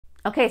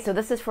Okay, so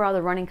this is for all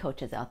the running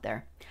coaches out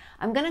there.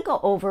 I'm going to go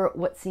over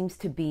what seems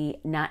to be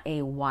not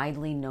a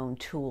widely known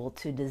tool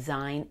to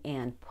design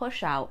and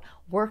push out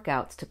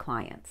workouts to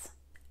clients.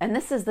 And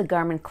this is the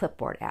Garmin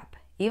Clipboard app.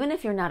 Even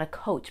if you're not a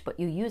coach, but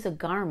you use a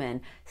Garmin,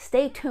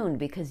 stay tuned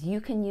because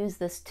you can use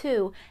this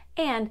too,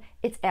 and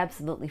it's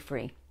absolutely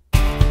free.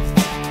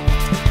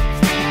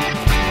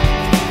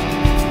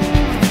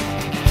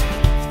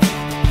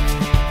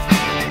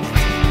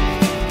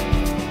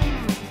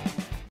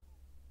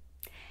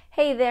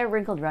 Hey there,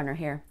 Wrinkled Runner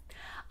here.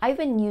 I've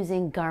been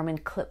using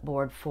Garmin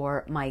Clipboard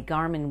for my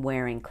Garmin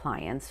wearing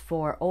clients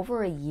for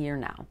over a year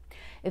now.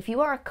 If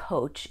you are a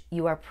coach,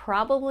 you are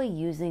probably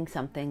using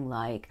something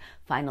like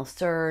Final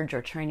Surge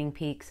or Training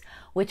Peaks,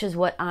 which is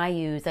what I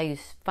use. I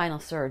use Final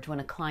Surge when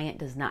a client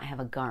does not have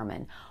a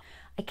Garmin.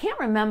 I can't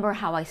remember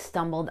how I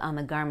stumbled on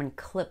the Garmin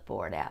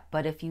Clipboard app,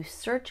 but if you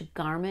search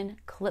Garmin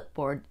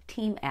Clipboard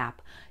Team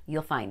app,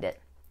 you'll find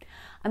it.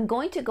 I'm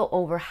going to go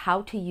over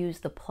how to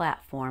use the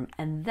platform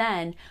and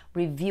then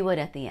review it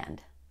at the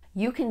end.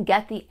 You can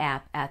get the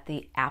app at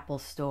the Apple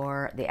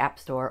Store, the App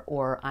Store,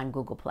 or on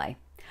Google Play.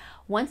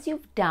 Once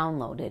you've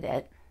downloaded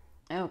it,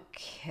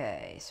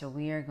 okay, so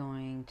we're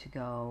going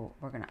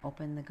to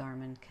open the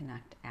Garmin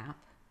Connect app.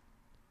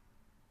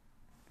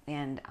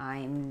 And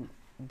I'm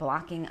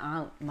blocking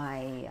out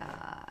my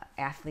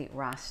athlete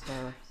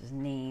roster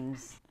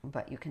names,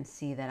 but you can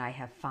see that I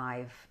have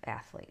 5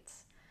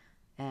 athletes.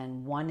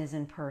 And 1 is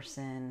in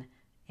person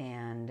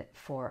and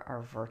 4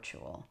 are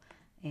virtual.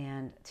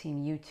 And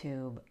Team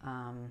YouTube,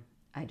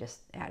 I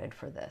just added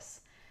for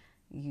this.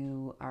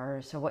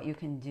 So what you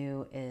can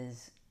do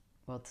is,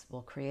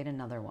 we'll create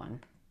another one.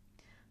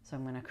 So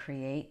I'm going to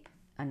create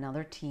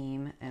another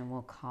team and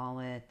we'll call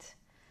it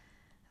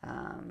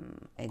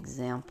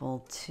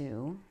example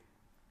 2.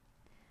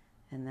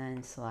 And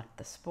then select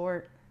the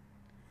sport.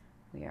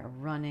 We are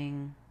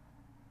running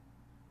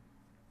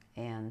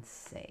and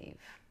save.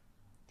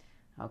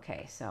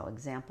 Okay, so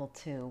example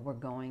 2, we're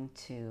going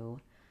to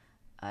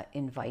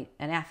invite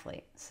an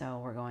athlete. So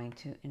we're going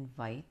to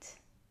invite,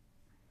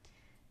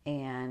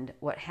 and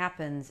what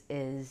happens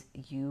is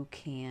you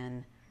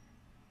can,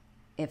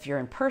 if you're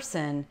in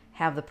person,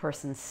 have the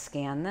person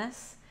scan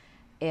this.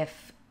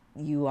 If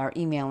you are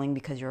emailing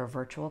because you're a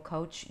virtual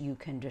coach, you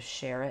can just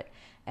share it.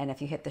 And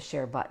if you hit the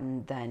share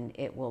button, then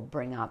it will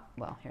bring up,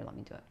 well, here, let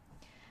me do it.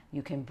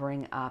 You can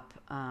bring up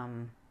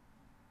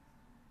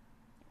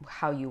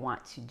how you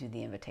want to do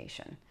the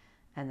invitation.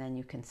 And then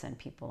you can send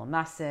people a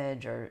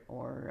message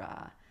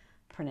or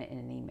print it in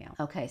an email.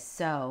 Okay,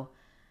 so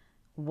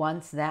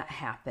once that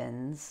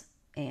happens,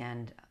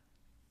 and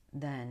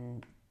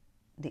then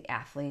the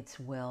athletes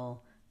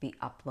will be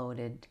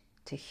uploaded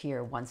to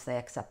here once they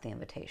accept the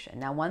invitation.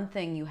 Now, one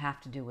thing you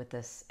have to do with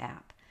this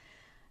app,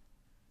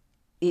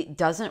 it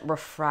doesn't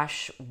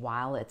refresh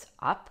while it's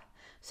up.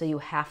 So you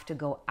have to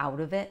go out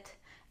of it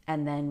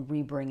and then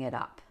re-bring it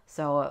up.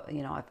 So,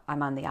 if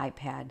I'm on the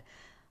iPad,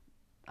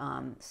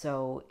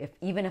 so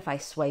even if I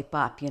swipe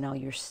up,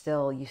 you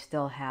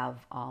still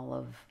have all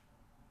of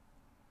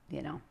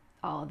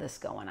this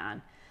going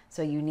on.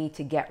 So you need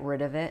to get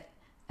rid of it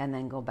and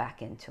then go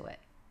back into it.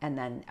 And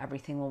then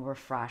everything will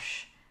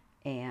refresh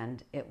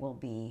and it will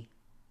be,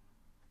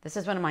 this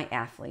is one of my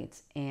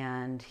athletes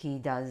and he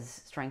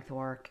does strength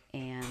work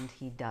and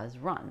he does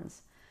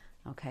runs.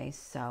 Okay,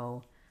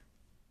 so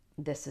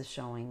this is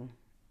showing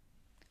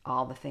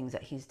all the things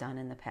that he's done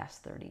in the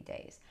past 30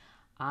 days.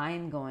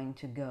 I'm going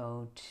to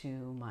go to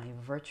my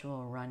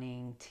virtual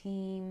running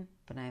team,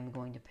 but I'm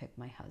going to pick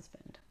my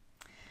husband.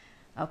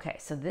 Okay,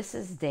 so this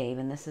is Dave,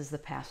 and this is the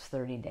past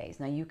 30 days.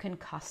 Now you can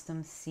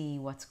custom see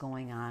what's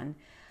going on.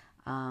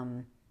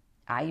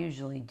 I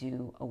usually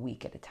do a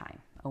week at a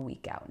time, a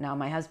week out. Now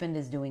my husband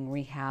is doing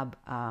rehab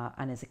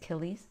on his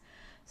Achilles,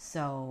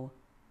 so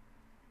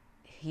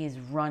he's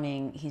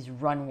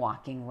run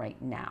walking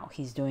right now.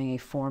 He's doing a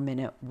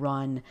 4-minute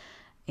run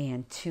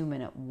and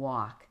 2-minute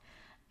walk,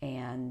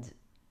 and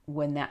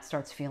when that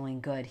starts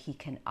feeling good, he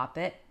can up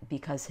it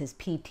because his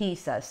PT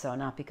says so,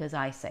 not because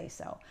I say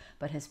so,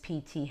 but his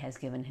PT has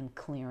given him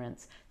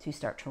clearance to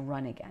start to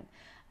run again.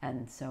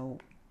 And so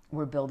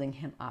we're building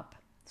him up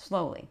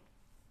slowly.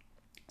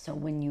 So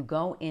when you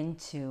go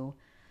into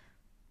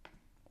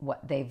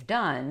what they've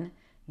done,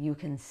 you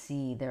can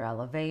see their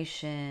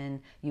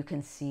elevation, you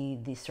can see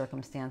the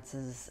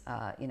circumstances,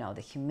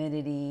 the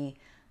humidity,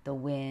 the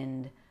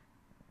wind,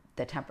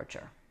 the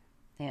temperature,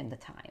 and the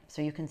time.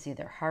 So you can see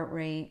their heart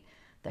rate,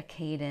 the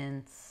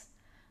cadence,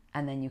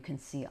 and then you can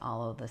see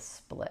all of the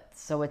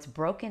splits. So it's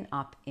broken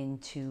up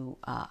into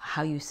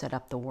how you set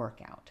up the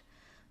workout.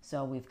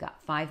 So we've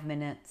got 5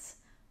 minutes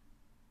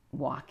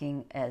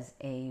walking as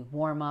a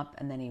warm-up,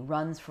 and then he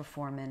runs for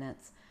 4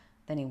 minutes,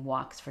 then he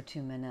walks for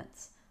 2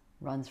 minutes,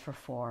 runs for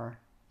 4,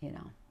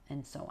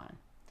 and so on.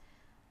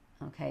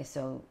 Okay,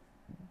 so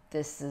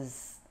this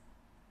is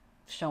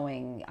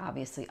showing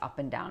obviously up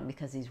and down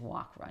because he's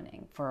walk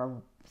running.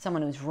 For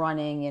someone who's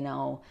running,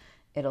 it'll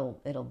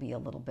be a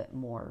little bit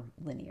more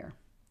linear.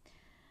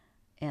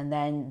 And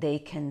then they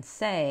can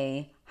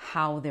say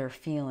how they're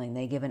feeling.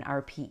 They give an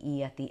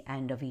RPE at the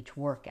end of each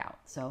workout.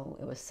 So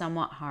it was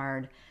somewhat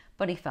hard,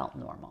 but he felt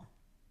normal.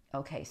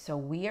 Okay, so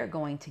we are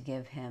going to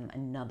give him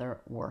another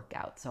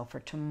workout. So for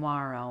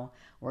tomorrow,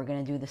 we're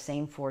going to do the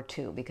same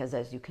 4-2 because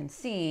as you can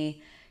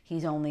see,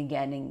 he's only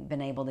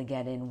been able to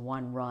get in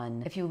one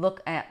run. If you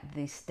look at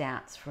the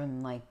stats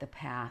from like the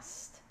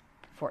past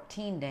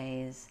 14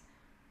 days,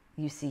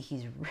 you see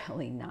he's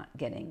really not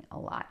getting a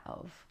lot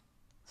of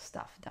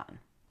stuff done.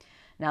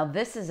 Now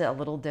this is a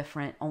little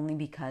different only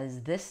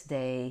because this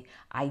day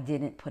I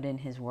didn't put in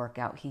his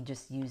workout. He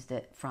just used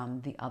it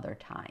from the other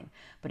time.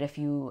 But if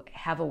you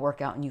have a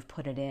workout and you've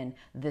put it in,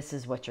 this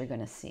is what you're going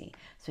to see.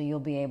 So you'll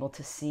be able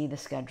to see the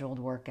scheduled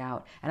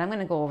workout. And I'm going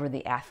to go over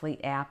the athlete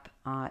app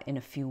in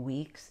a few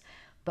weeks,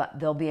 but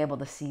they'll be able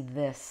to see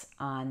this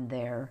on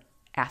their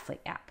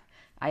athlete app.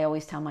 I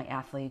always tell my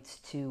athletes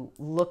to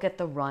look at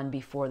the run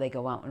before they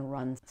go out and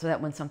run so that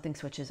when something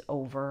switches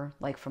over,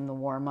 like from the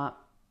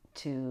warm-up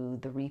to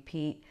the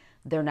repeat,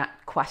 they're not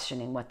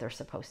questioning what they're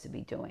supposed to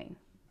be doing,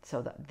 so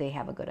that they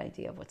have a good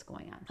idea of what's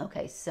going on.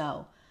 Okay,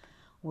 so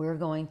we're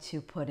going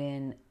to put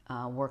in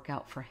a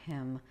workout for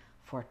him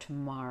for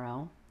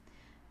tomorrow,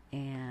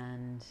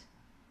 and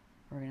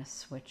we're going to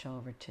switch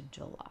over to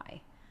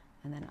July,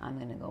 and then I'm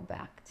going to go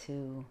back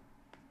to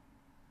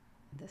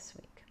this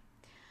week.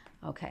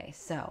 Okay,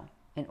 so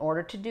in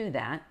order to do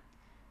that,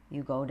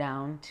 you go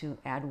down to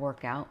add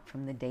workout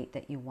from the date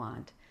that you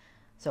want.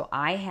 So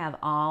I have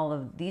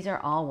these are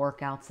all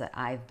workouts that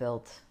I've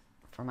built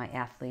for my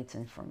athletes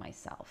and for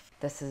myself.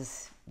 This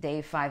is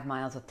Dave 5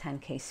 miles with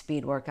 10K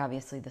speed work.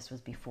 Obviously this was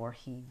before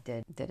he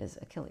did his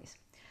Achilles.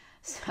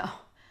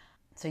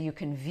 So you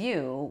can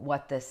view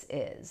what this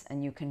is,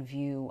 and you can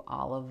view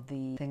all of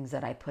the things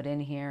that I put in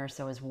here.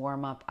 So as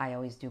warm up, I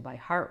always do by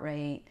heart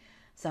rate.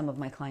 Some of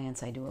my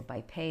clients, I do it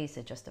by pace.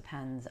 It just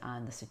depends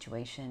on the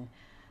situation.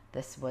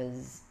 This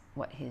was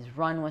what his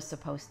run was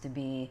supposed to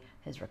be,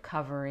 his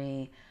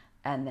recovery,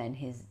 and then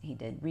he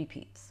did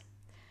repeats.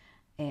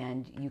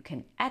 And you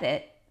can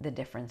edit the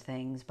different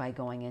things by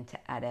going into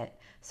edit.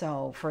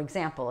 So for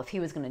example, if he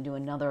was going to do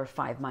another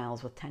 5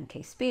 miles with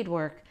 10K speed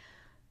work,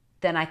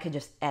 then I could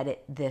just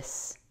edit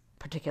this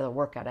particular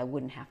workout. I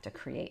wouldn't have to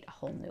create a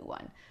whole new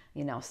one.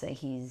 You know, say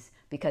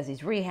because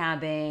he's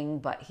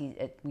rehabbing, but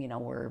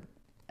we're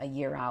a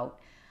year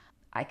out,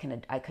 I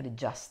could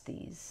adjust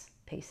these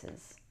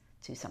paces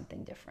to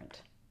something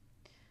different.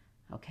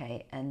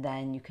 Okay, and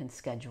then you can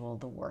schedule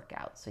the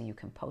workout. So you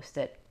can post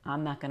it.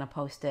 I'm not going to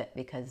post it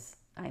because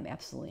I'm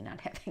absolutely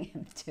not having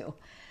him do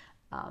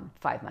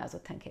 5 miles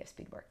with 10K of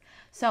speed work.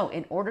 So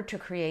in order to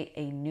create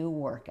a new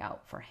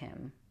workout for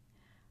him,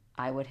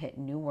 I would hit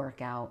new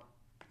workout,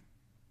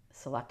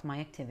 select my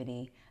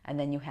activity, and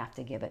then you have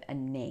to give it a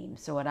name.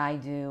 So what I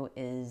do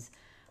is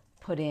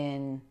put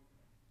in,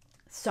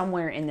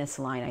 somewhere in this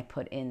line, I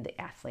put in the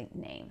athlete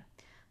name.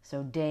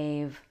 So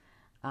Dave,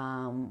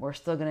 we're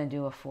still going to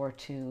do a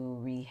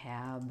 4-2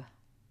 rehab.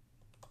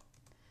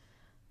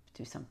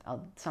 Do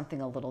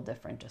something a little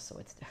different just so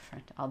it's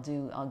different.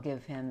 I'll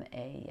give him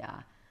a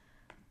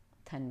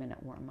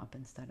 10-minute warm-up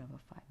instead of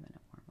a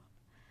 5-minute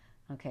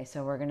warm-up. Okay,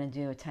 so we're going to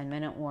do a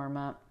 10-minute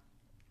warm-up,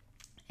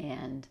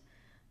 and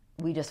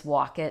we just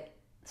walk it.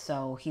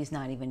 So he's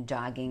not even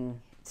jogging,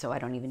 so I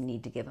don't even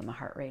need to give him a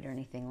heart rate or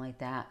anything like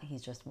that.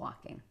 He's just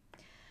walking.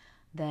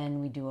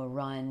 Then we do a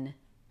run.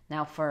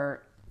 Now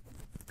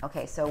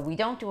okay, so we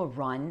don't do a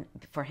run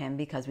for him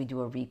because we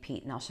do a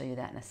repeat, and I'll show you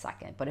that in a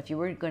second. But if you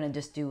were going to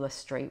just do a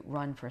straight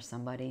run for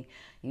somebody,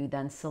 you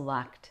then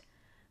select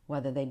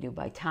whether they do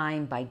by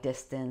time, by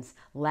distance,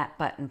 lap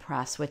button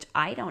press, which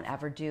I don't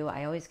ever do.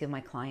 I always give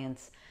my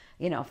clients,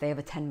 if they have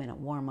a 10-minute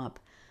warm-up,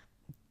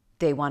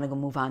 they want to go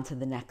move on to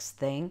the next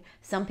thing.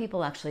 Some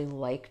people actually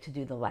like to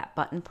do the lap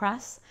button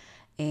press,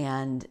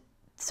 and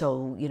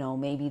so,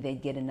 maybe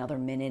they'd get another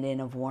minute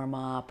in of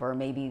warm-up, or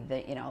maybe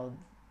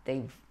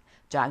they've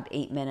jogged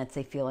 8 minutes,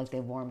 they feel like they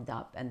warmed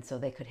up, and so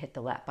they could hit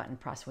the lap button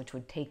press, which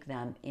would take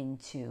them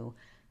into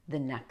the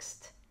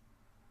next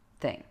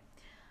thing.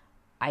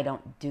 I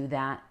don't do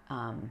that.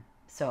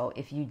 So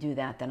if you do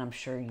that, then I'm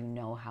sure you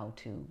know how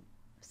to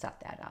set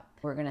that up.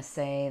 We're going to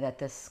say that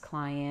this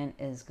client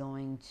is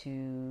going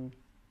to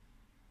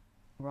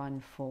run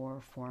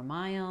for 4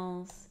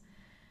 miles,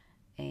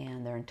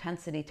 and their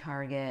intensity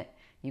target,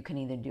 you can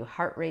either do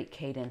heart rate,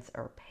 cadence,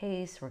 or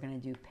pace. We're going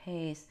to do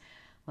pace.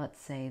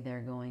 Let's say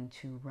they're going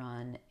to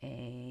run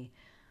a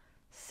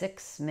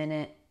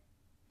 6-minute.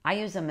 I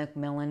use a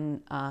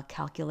Macmillan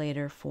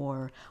calculator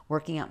for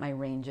working out my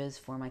ranges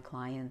for my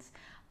clients.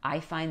 I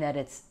find that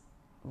it's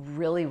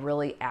really,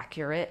 really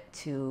accurate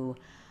to,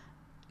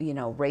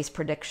 race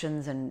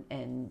predictions,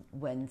 and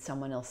when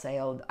someone will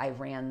say, oh, I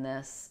ran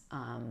this,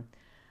 and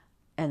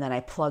then I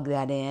plug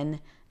that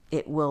in,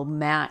 it will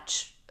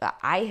match.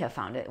 I have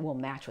found it will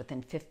match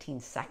within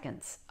 15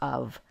 seconds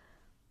of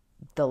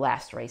the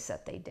last race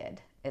that they did.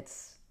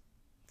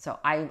 So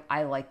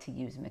I like to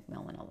use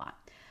Macmillan a lot.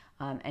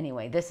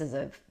 Anyway, this is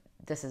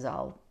this is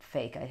all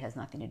fake. It has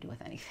nothing to do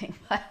with anything,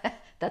 but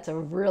that's a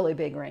really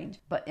big range.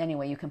 But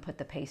anyway, you can put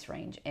the pace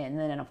range in. And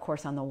then of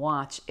course on the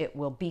watch, it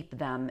will beep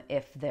them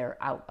if they're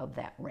out of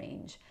that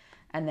range.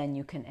 And then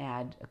you can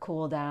add a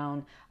cool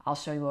down. I'll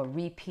show you a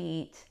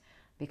repeat,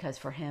 because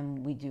for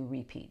him, we do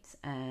repeats.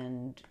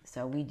 And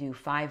so we do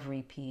 5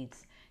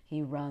 repeats.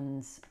 He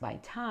runs by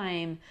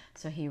time,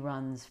 so he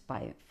runs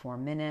by 4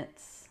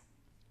 minutes.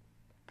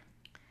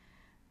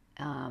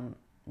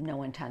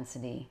 No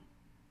intensity.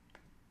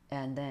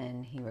 And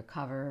then he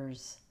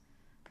recovers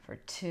for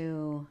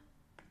 2.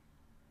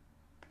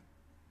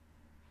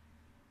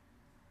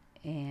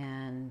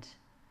 And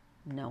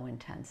no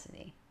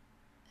intensity.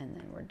 And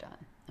then we're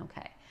done.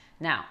 Okay.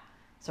 Now,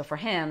 so for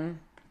him,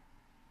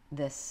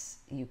 this,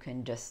 you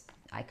can just,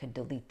 I could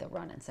delete the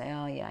run and say,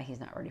 oh yeah, he's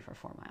not ready for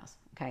 4 miles.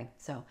 Okay.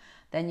 So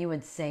then you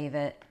would save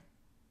it.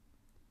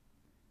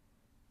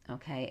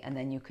 Okay. And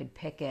then you could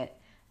pick it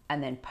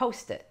and then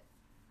post it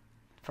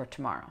for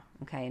tomorrow.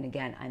 Okay. And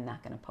again, I'm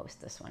not going to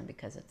post this one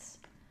because it's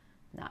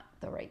not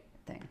the right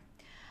thing.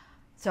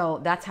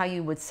 So that's how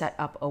you would set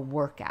up a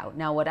workout.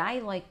 Now, what I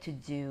like to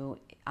do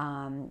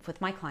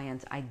with my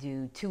clients, I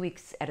do 2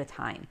 weeks at a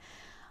time.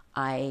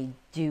 I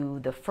do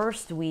the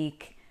first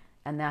week,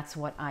 and that's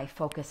what I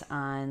focus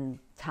on,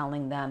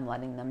 telling them,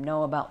 letting them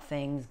know about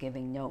things,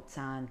 giving notes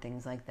on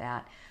things like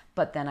that.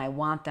 But then I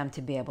want them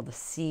to be able to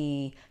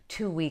see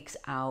 2 weeks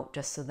out,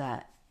 just so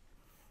that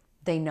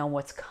they know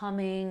what's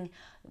coming.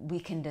 We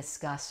can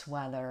discuss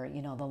whether,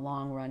 you know, the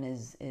long run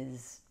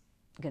is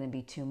going to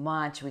be too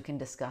much. We can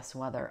discuss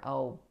whether,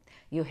 oh,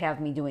 you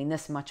have me doing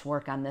this much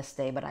work on this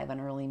day, but I have an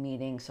early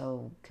meeting,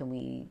 so can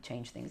we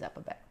change things up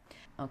a bit?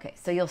 Okay,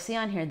 so you'll see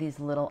on here these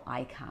little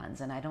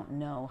icons, and I don't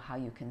know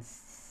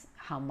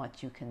how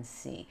much you can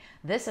see.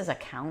 This is a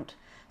count.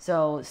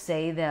 So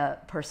say the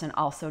person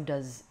also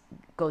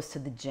goes to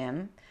the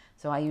gym.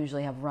 So I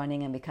usually have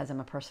running, and because I'm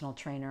a personal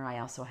trainer, I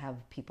also have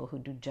people who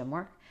do gym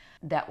work.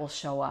 That will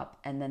show up,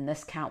 and then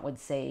this count would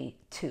say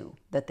 2,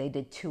 that they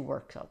did 2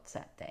 workouts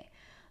that day.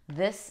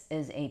 This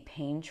is a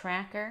pain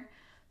tracker.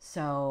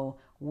 So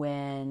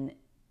when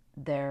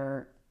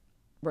they're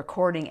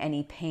recording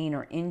any pain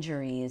or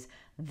injuries,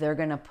 they're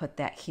going to put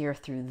that here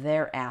through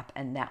their app,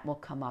 and that will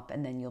come up,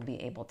 and then you'll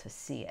be able to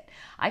see it.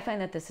 I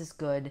find that this is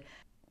good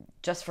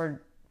just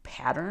for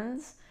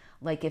patterns.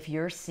 Like if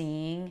you're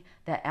seeing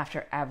that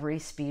after every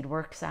speed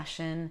work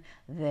session,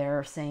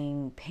 they're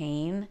saying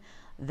pain,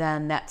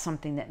 then that's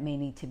something that may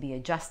need to be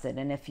adjusted.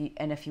 And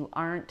if you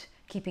aren't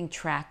keeping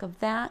track of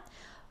that,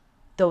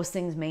 those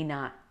things may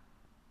not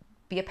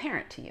be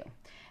apparent to you.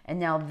 And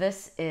now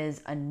this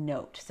is a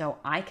note. So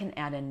I can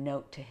add a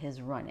note to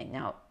his running.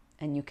 Now,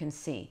 and you can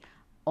see,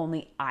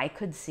 only I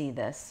could see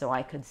this. So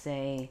I could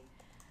say,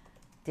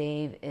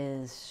 Dave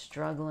is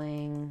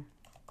struggling,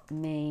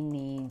 may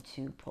need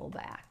to pull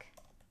back.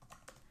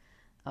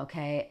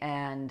 Okay.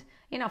 And,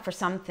 you know, for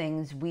some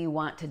things we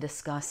want to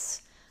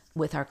discuss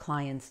with our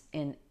clients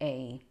in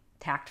a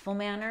tactful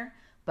manner,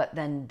 but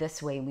then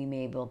this way we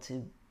may be able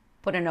to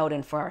put a note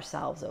in for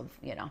ourselves of,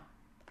 you know,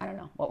 I don't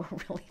know what we're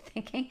really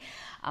thinking.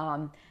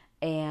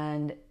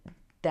 And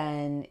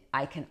then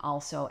I can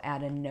also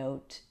add a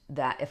note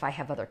that if I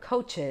have other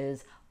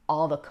coaches,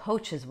 all the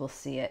coaches will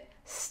see it,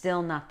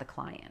 still not the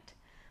client.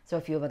 So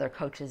if you have other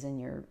coaches in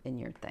your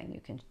thing, you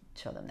can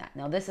show them that.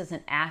 Now this is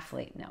an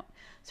athlete note.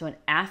 So an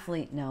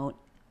athlete note,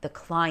 the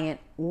client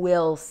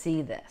will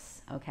see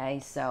this.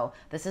 Okay, so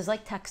this is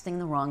like texting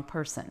the wrong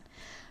person.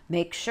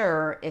 Make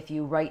sure if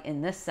you write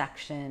in this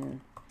section,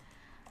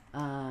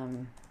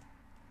 how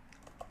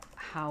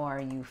are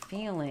you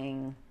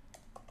feeling?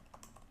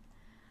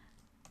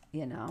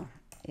 You know,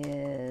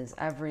 is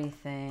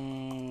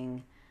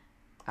everything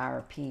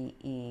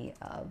RPE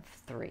of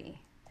 3?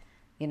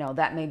 You know,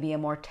 that may be a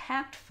more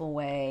tactful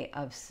way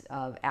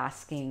of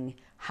asking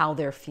how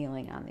they're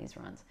feeling on these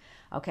runs.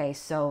 Okay,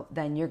 so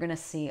then you're going to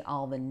see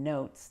all the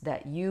notes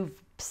that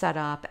you've set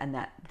up and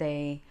that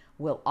they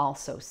will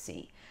also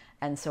see.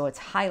 And so it's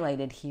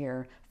highlighted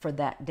here for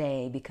that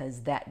day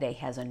because that day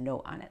has a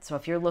note on it. So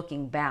if you're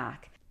looking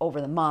back over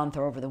the month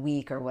or over the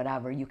week or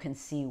whatever, you can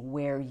see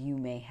where you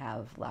may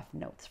have left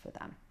notes for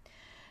them.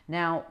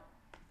 Now,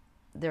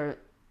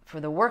 for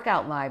the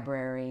workout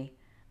library,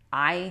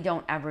 I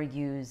don't ever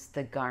use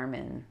the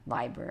Garmin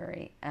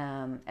library,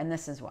 and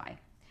this is why.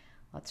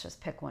 Let's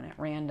just pick one at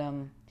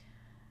random.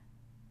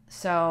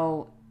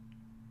 So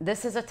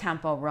this is a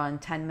tempo run,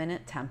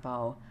 10-minute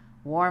tempo,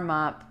 warm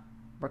up,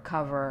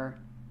 recover,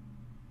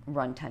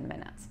 run 10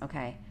 minutes,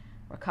 okay?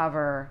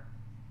 Recover,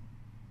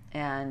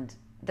 and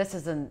this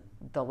is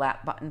the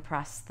lap button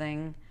press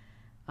thing,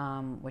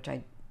 which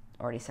I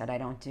already said I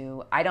don't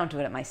do. I don't do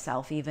it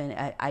myself even.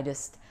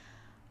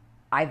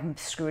 I've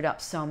screwed up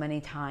so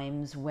many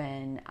times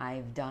when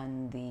I've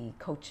done the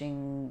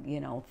coaching, you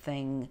know,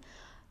 thing,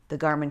 the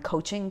Garmin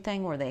coaching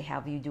thing where they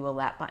have you do a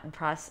lap button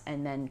press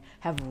and then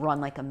have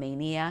run like a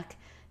maniac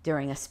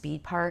during a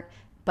speed part,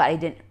 but I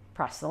didn't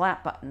press the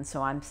lap button,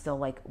 so I'm still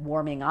like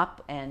warming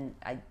up, and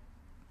I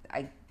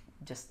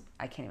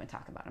can't even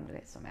talk about them today.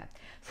 It's so mad.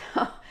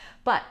 So,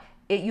 but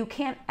you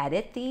can't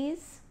edit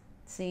these.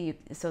 See,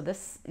 so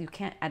this, you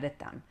can't edit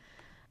them.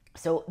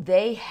 So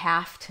they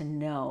have to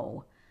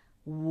know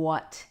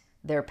what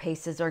their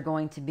paces are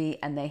going to be,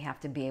 and they have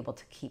to be able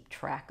to keep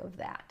track of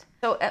that.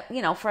 So,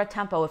 for a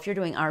tempo, if you're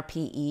doing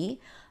RPE,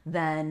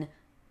 then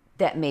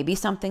that may be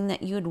something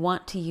that you'd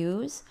want to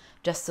use,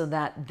 just so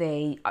that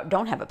they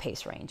don't have a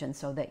pace range, and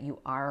so that you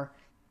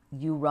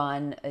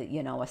run,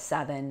 a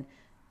 7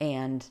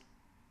 and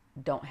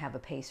don't have a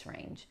pace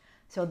range.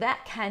 So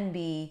that can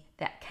be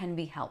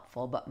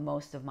helpful, but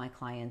most of my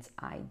clients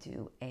I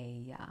do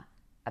a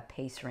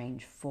pace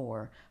range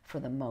for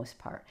the most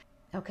part.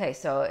 Okay,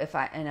 so if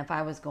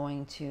I was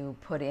going to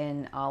put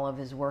in all of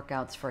his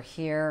workouts for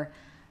here,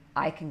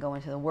 I can go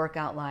into the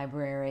workout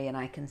library and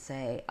I can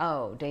say,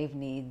 oh, Dave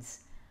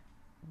needs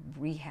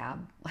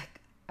rehab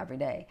like every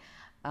day.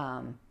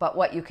 But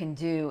what you can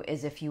do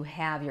is, if you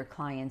have your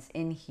clients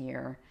in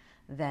here,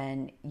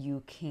 then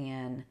you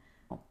can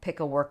pick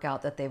a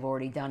workout that they've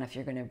already done if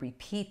you're going to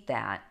repeat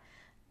that,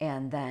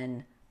 and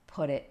then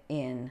put it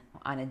in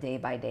on a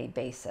day-by-day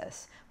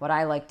basis. What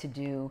I like to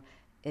do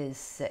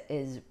is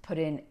put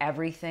in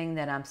everything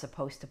that I'm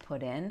supposed to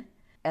put in,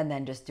 and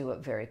then just do it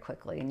very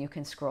quickly. And you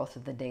can scroll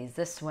through the days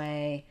this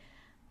way,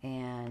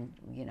 and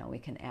we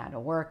can add a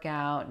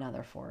workout,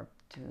 another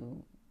to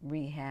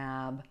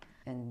rehab,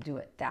 and do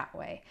it that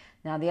way.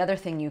 Now the other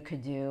thing you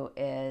could do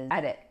is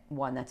edit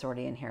one that's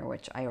already in here,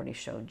 which I already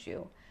showed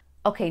you.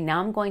 Okay, now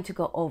I'm going to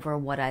go over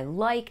what I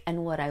like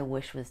and what I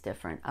wish was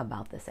different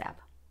about this app.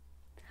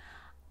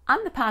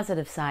 On the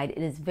positive side,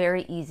 it is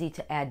very easy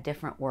to add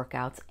different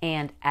workouts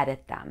and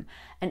edit them.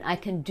 And I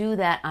can do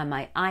that on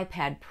my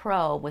iPad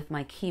Pro with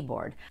my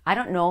keyboard. I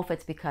don't know if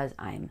it's because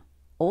I'm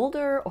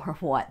older or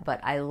what,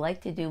 but I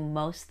like to do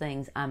most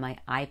things on my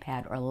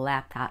iPad or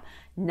laptop,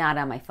 not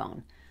on my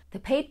phone. The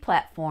paid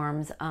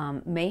platforms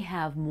may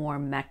have more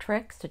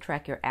metrics to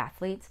track your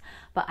athletes,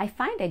 but I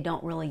find I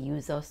don't really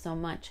use those so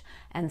much.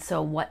 And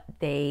so what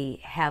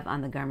they have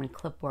on the Garmin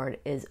Clipboard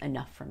is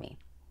enough for me.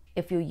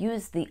 If you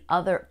use the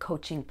other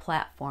coaching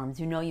platforms,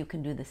 you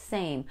can do the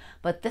same,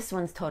 but this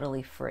one's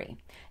totally free.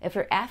 If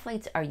your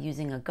athletes are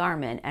using a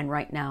Garmin, and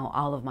right now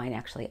all of mine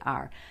actually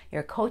are,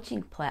 your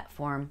coaching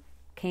platform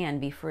can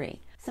be free.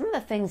 Some of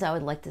the things I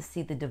would like to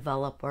see the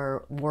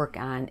developer work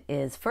on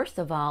is, first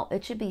of all,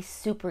 it should be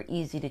super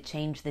easy to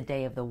change the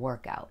day of the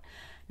workout.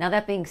 Now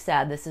that being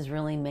said, this is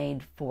really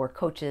made for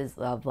coaches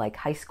of like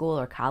high school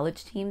or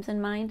college teams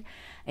in mind.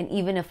 And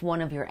even if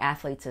one of your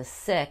athletes is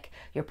sick,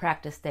 your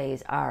practice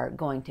days are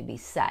going to be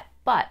set.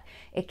 But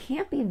it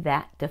can't be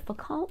that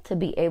difficult to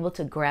be able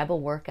to grab a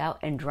workout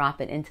and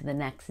drop it into the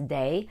next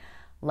day.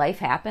 Life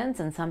happens,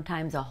 and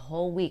sometimes a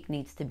whole week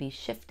needs to be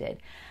shifted.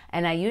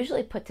 And I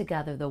usually put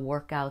together the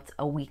workouts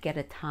a week at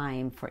a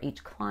time for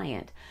each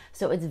client.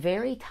 So it's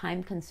very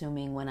time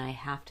consuming when I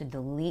have to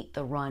delete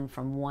the run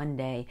from one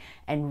day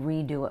and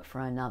redo it for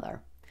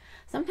another.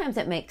 Sometimes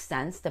it makes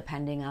sense,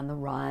 depending on the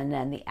run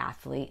and the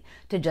athlete,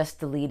 to just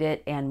delete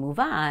it and move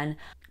on.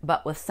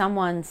 But with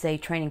someone, say,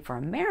 training for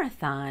a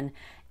marathon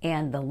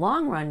and the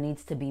long run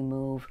needs to be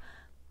moved,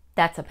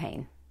 that's a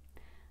pain.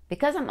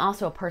 Because I'm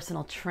also a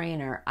personal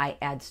trainer, I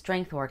add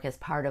strength work as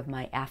part of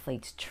my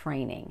athletes'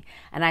 training.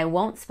 And I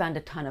won't spend a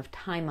ton of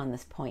time on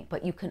this point,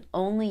 but you can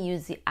only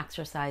use the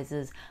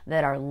exercises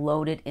that are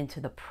loaded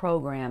into the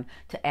program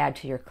to add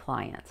to your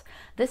clients.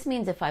 This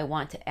means if I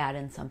want to add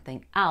in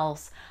something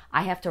else,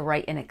 I have to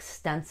write an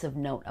extensive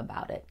note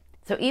about it.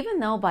 So even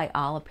though by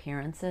all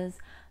appearances,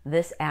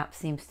 this app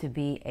seems to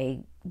be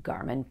a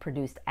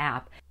Garmin-produced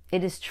app,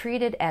 it is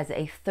treated as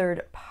a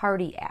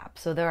third-party app.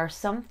 So there are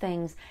some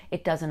things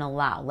it doesn't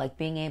allow, like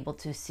being able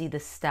to see the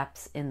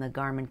steps in the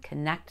Garmin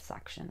Connect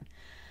section.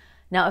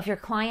 Now, if your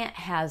client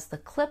has the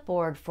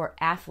Clipboard for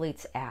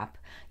Athletes app,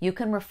 you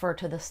can refer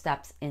to the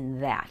steps in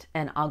that,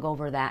 and I'll go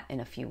over that in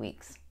a few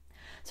weeks.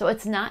 So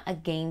it's not a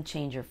game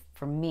changer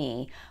for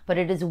me, but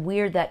it is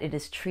weird that it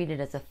is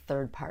treated as a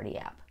third-party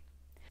app.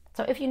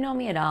 So if you know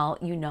me at all,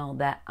 you know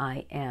that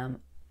I am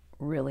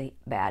really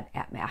bad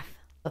at math.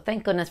 So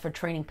thank goodness for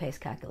training pace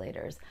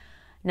calculators.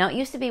 Now, it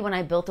used to be when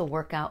I built a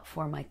workout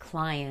for my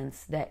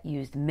clients that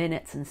used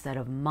minutes instead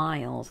of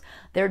miles,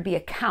 there'd be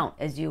a count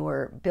as you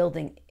were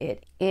building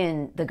it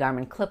in the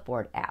Garmin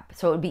Clipboard app.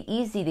 So it would be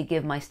easy to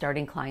give my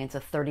starting clients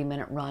a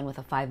 30-minute run with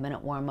a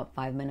 5-minute warm-up,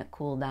 5-minute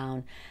cool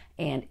down,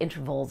 and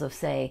intervals of,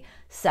 say,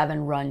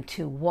 7 run,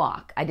 2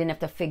 walk. I didn't have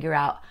to figure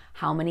out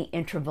how many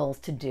intervals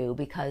to do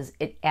because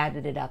it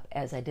added it up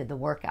as I did the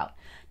workout.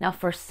 Now,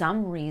 for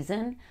some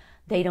reason,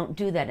 they don't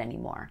do that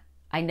anymore.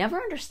 I never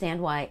understand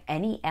why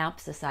any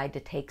apps decide to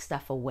take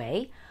stuff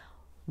away.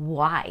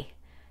 Why?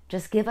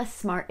 Just give us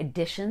smart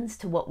additions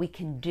to what we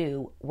can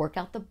do, work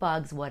out the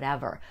bugs,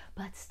 whatever,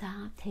 but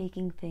stop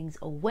taking things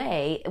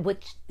away,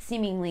 which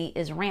seemingly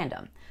is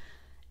random.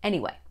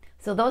 Anyway,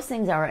 so those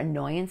things are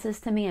annoyances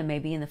to me, and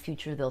maybe in the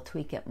future they'll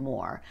tweak it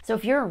more. So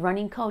if you're a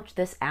running coach,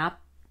 this app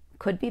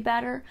could be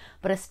better,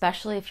 but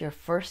especially if you're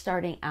first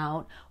starting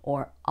out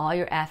or all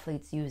your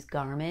athletes use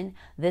Garmin,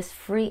 this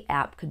free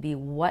app could be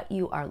what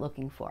you are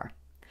looking for.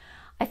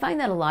 I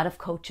find that a lot of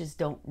coaches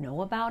don't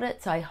know about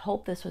it, so I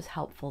hope this was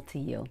helpful to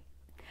you.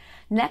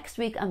 Next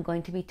week, I'm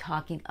going to be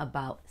talking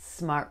about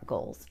SMART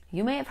goals.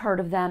 You may have heard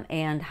of them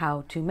and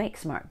how to make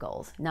SMART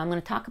goals. Now I'm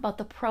going to talk about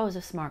the pros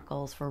of SMART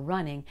goals for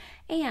running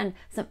and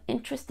some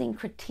interesting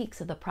critiques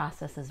of the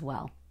process as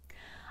well.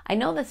 I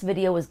know this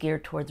video was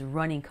geared towards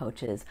running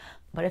coaches,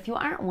 but if you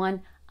aren't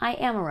one, I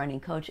am a running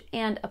coach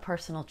and a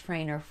personal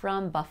trainer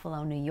from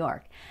Buffalo, New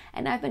York,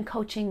 and I've been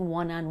coaching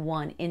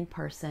one-on-one in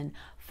person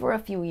for a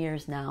few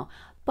years now,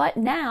 but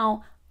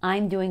now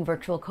I'm doing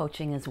virtual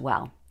coaching as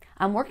well.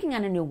 I'm working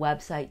on a new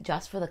website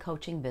just for the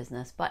coaching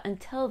business, but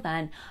until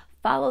then,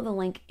 follow the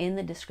link in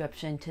the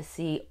description to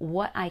see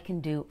what I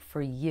can do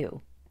for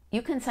you.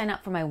 You can sign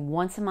up for my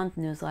once-a-month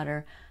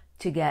newsletter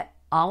to get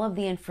all of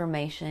the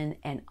information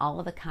and all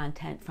of the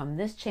content from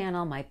this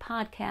channel, my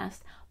podcast,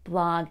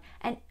 blog,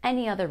 and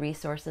any other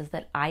resources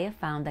that I have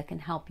found that can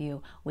help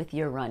you with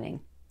your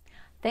running.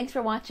 Thanks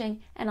for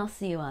watching, and I'll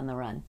see you on the run.